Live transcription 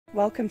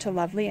Welcome to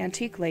Lovely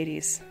Antique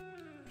Ladies.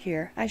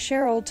 Here, I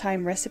share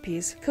old-time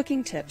recipes,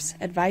 cooking tips,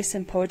 advice,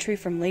 and poetry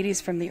from ladies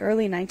from the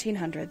early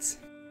 1900s.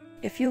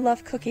 If you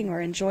love cooking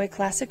or enjoy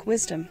classic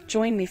wisdom,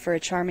 join me for a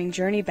charming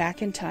journey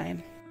back in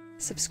time.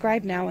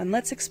 Subscribe now and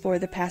let's explore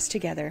the past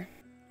together.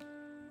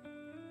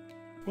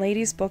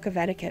 Ladies' Book of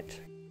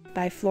Etiquette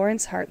by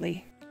Florence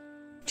Hartley.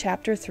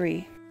 Chapter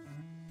 3.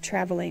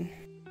 Traveling.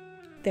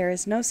 There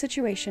is no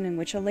situation in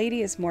which a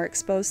lady is more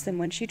exposed than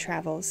when she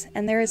travels,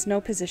 and there is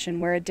no position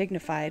where a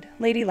dignified,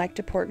 ladylike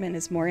deportment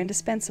is more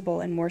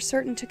indispensable and more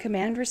certain to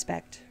command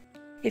respect.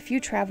 If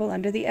you travel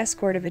under the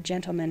escort of a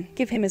gentleman,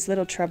 give him as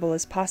little trouble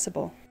as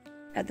possible.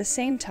 At the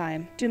same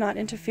time, do not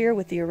interfere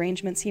with the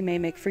arrangements he may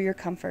make for your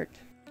comfort.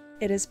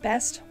 It is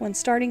best, when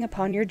starting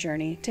upon your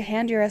journey, to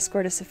hand your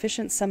escort a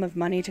sufficient sum of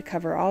money to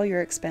cover all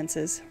your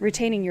expenses,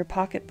 retaining your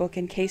pocketbook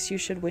in case you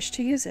should wish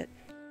to use it.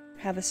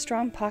 Have a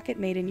strong pocket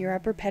made in your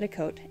upper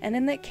petticoat, and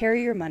in that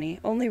carry your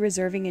money, only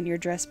reserving in your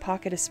dress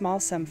pocket a small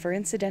sum for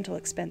incidental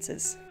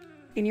expenses.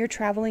 In your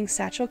traveling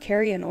satchel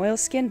carry an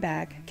oilskin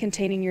bag,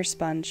 containing your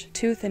sponge,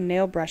 tooth and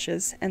nail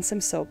brushes, and some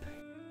soap.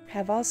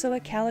 Have also a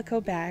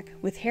calico bag,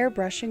 with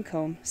hairbrush and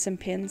comb, some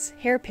pins,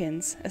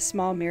 hairpins, a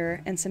small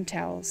mirror, and some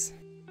towels.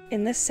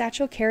 In this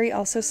satchel carry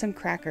also some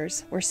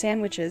crackers, or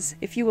sandwiches,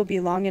 if you will be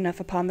long enough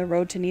upon the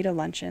road to need a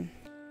luncheon.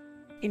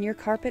 In your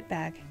carpet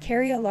bag,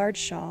 carry a large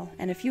shawl,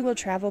 and if you will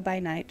travel by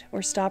night,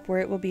 or stop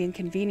where it will be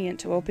inconvenient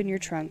to open your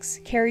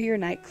trunks, carry your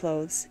night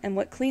clothes, and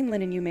what clean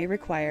linen you may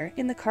require,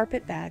 in the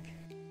carpet bag.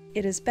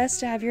 It is best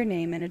to have your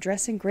name and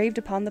address engraved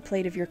upon the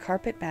plate of your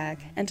carpet bag,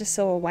 and to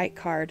sew a white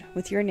card,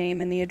 with your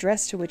name and the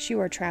address to which you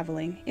are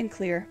traveling, in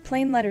clear,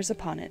 plain letters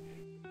upon it.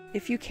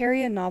 If you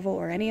carry a novel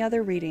or any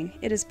other reading,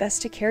 it is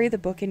best to carry the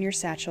book in your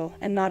satchel,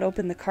 and not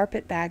open the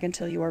carpet bag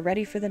until you are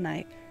ready for the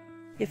night.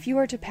 If you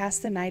are to pass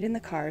the night in the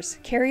cars,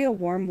 carry a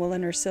warm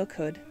woolen or silk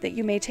hood, that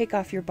you may take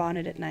off your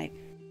bonnet at night.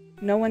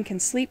 No one can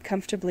sleep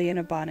comfortably in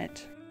a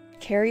bonnet.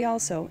 Carry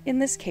also, in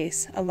this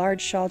case, a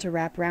large shawl to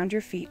wrap round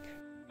your feet.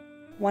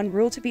 One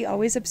rule to be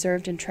always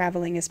observed in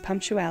traveling is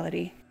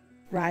punctuality.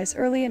 Rise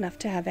early enough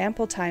to have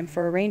ample time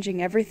for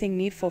arranging everything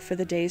needful for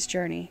the day's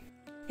journey.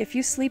 If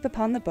you sleep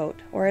upon the boat,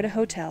 or at a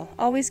hotel,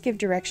 always give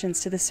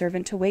directions to the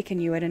servant to waken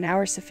you at an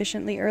hour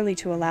sufficiently early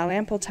to allow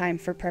ample time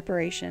for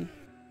preparation.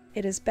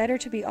 It is better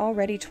to be all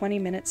ready 20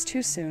 minutes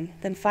too soon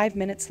than 5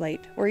 minutes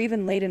late, or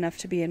even late enough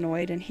to be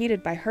annoyed and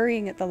heated by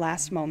hurrying at the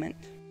last moment.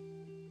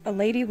 A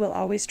lady will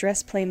always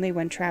dress plainly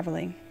when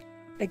traveling.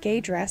 A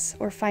gay dress,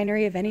 or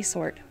finery of any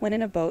sort, when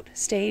in a boat,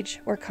 stage,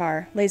 or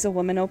car, lays a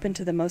woman open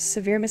to the most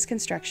severe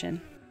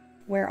misconstruction.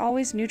 Wear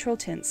always neutral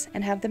tints,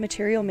 and have the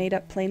material made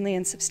up plainly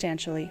and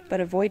substantially,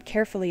 but avoid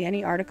carefully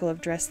any article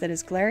of dress that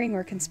is glaring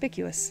or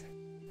conspicuous.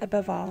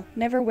 Above all,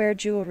 never wear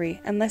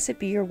jewelry, unless it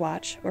be your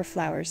watch, or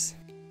flowers.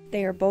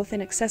 They are both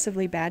in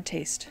excessively bad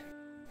taste.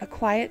 A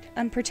quiet,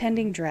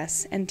 unpretending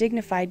dress and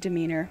dignified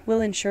demeanor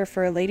will ensure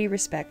for a lady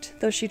respect,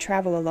 though she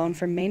travel alone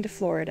from Maine to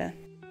Florida.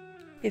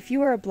 If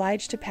you are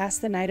obliged to pass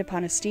the night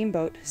upon a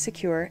steamboat,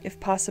 secure,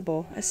 if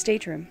possible, a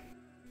stateroom.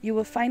 You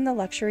will find the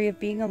luxury of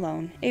being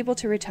alone, able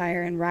to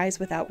retire and rise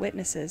without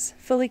witnesses,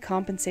 fully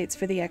compensates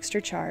for the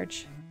extra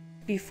charge.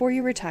 Before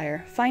you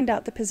retire, find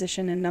out the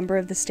position and number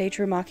of the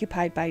stateroom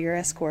occupied by your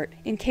escort,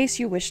 in case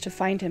you wish to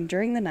find him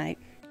during the night.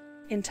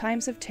 In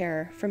times of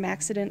terror, from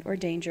accident or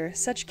danger,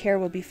 such care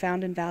will be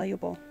found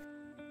invaluable.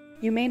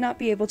 You may not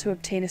be able to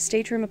obtain a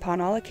stateroom upon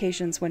all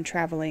occasions when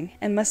traveling,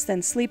 and must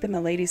then sleep in the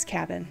ladies'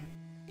 cabin.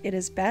 It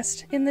is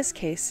best, in this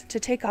case, to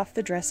take off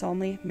the dress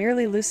only,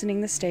 merely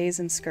loosening the stays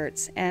and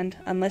skirts, and,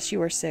 unless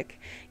you are sick,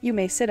 you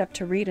may sit up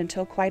to read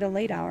until quite a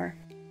late hour.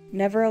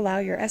 Never allow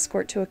your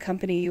escort to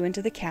accompany you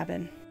into the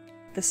cabin.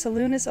 The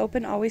saloon is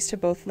open always to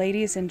both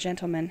ladies and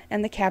gentlemen,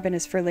 and the cabin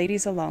is for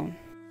ladies alone.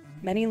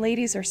 Many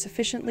ladies are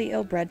sufficiently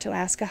ill-bred to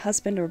ask a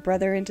husband or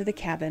brother into the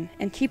cabin,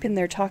 and keep him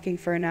there talking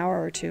for an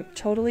hour or two,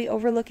 totally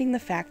overlooking the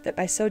fact that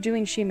by so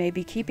doing she may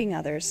be keeping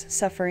others,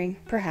 suffering,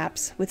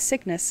 perhaps, with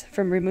sickness,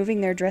 from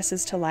removing their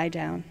dresses to lie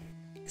down.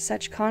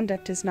 Such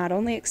conduct is not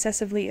only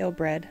excessively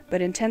ill-bred, but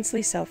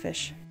intensely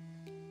selfish.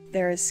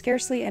 There is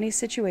scarcely any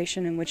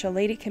situation in which a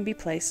lady can be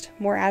placed,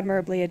 more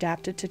admirably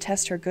adapted to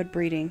test her good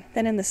breeding,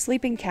 than in the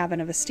sleeping cabin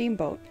of a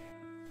steamboat.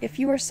 If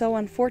you are so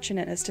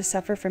unfortunate as to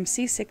suffer from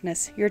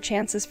seasickness, your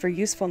chances for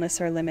usefulness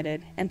are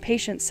limited, and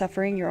patient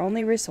suffering your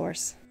only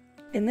resource.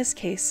 In this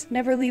case,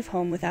 never leave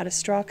home without a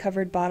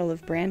straw-covered bottle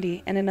of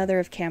brandy and another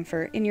of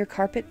camphor in your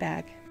carpet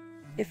bag.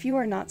 If you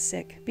are not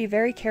sick, be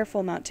very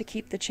careful not to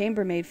keep the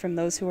chambermaid from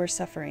those who are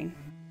suffering.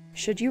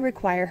 Should you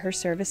require her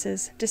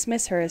services,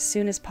 dismiss her as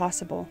soon as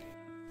possible.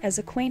 As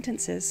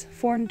acquaintances,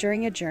 formed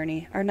during a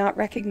journey, are not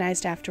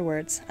recognized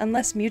afterwards,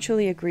 unless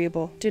mutually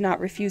agreeable, do not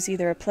refuse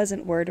either a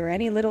pleasant word or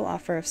any little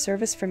offer of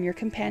service from your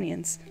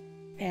companions.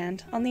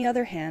 And, on the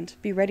other hand,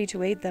 be ready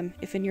to aid them,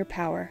 if in your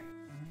power.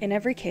 In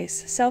every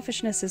case,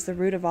 selfishness is the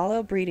root of all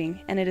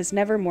ill-breeding, and it is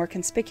never more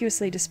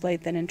conspicuously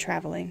displayed than in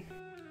traveling.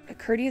 A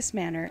courteous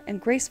manner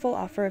and graceful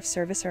offer of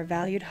service are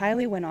valued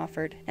highly when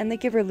offered, and the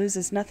giver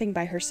loses nothing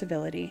by her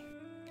civility.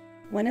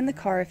 When in the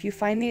car, if you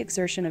find the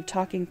exertion of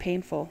talking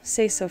painful,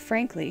 say so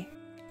frankly.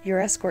 Your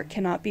escort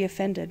cannot be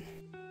offended.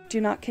 Do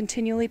not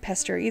continually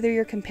pester either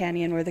your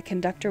companion or the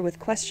conductor with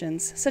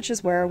questions such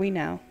as "Where are we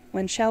now?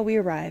 When shall we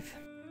arrive?"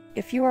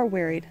 If you are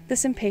wearied,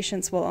 this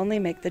impatience will only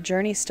make the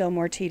journey still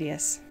more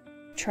tedious.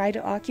 Try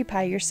to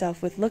occupy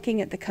yourself with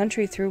looking at the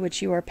country through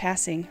which you are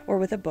passing, or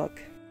with a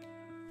book.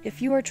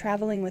 If you are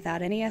traveling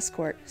without any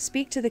escort,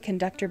 speak to the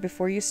conductor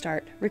before you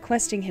start,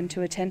 requesting him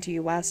to attend to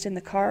you whilst in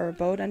the car or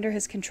boat under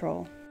his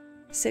control.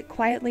 Sit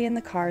quietly in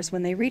the cars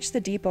when they reach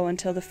the depot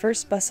until the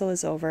first bustle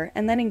is over,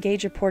 and then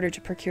engage a porter to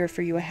procure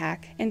for you a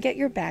hack, and get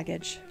your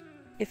baggage.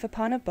 If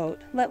upon a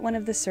boat, let one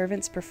of the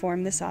servants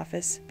perform this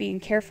office, being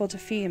careful to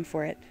fee him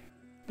for it.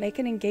 Make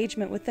an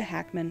engagement with the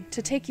hackman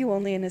to take you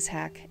only in his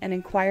hack, and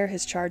inquire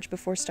his charge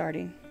before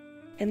starting.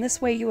 In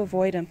this way you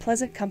avoid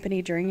unpleasant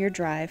company during your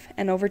drive,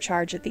 and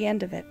overcharge at the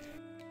end of it.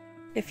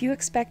 If you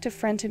expect a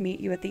friend to meet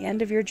you at the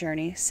end of your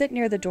journey, sit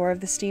near the door of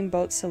the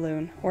steamboat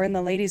saloon, or in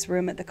the ladies'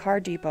 room at the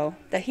car depot,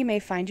 that he may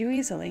find you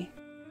easily.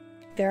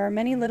 There are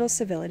many little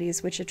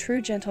civilities which a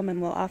true gentleman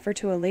will offer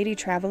to a lady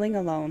traveling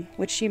alone,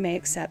 which she may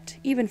accept,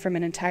 even from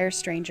an entire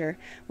stranger,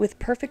 with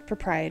perfect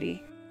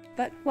propriety.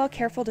 But, while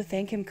careful to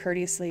thank him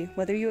courteously,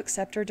 whether you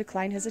accept or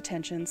decline his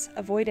attentions,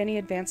 avoid any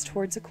advance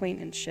towards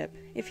acquaintanceship.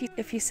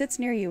 If he sits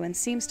near you and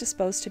seems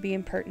disposed to be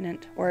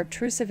impertinent, or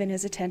obtrusive in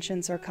his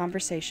attentions or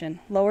conversation,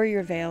 lower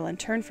your veil and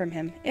turn from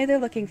him, either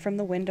looking from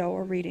the window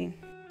or reading.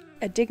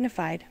 A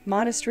dignified,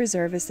 modest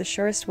reserve is the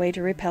surest way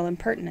to repel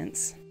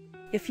impertinence.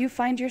 If you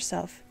find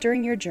yourself,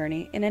 during your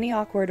journey, in any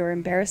awkward or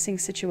embarrassing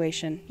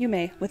situation, you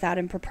may, without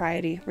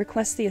impropriety,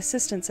 request the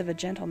assistance of a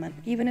gentleman,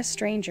 even a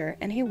stranger,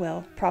 and he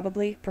will,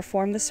 probably,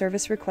 perform the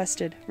service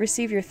requested,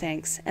 receive your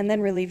thanks, and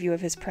then relieve you of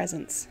his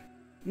presence.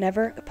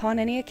 Never, upon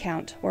any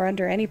account, or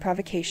under any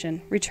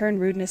provocation, return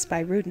rudeness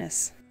by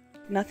rudeness.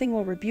 Nothing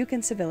will rebuke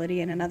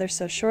incivility in another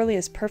so surely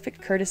as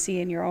perfect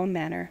courtesy in your own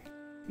manner.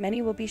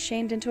 Many will be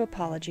shamed into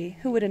apology,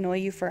 who would annoy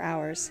you for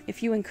hours,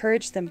 if you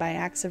encourage them by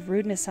acts of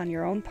rudeness on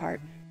your own part.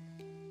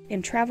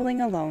 In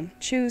traveling alone,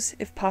 choose,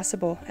 if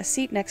possible, a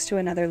seat next to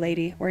another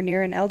lady or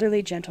near an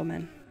elderly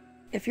gentleman.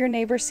 If your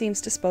neighbor seems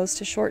disposed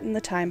to shorten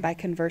the time by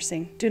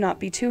conversing, do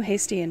not be too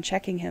hasty in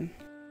checking him.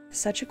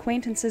 Such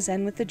acquaintances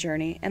end with the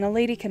journey, and a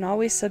lady can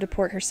always so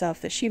deport herself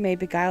that she may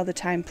beguile the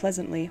time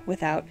pleasantly,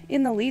 without,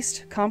 in the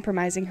least,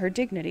 compromising her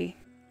dignity.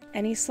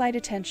 Any slight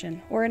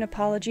attention, or an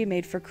apology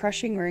made for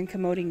crushing or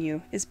incommoding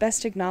you, is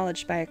best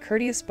acknowledged by a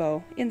courteous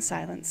bow, in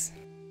silence.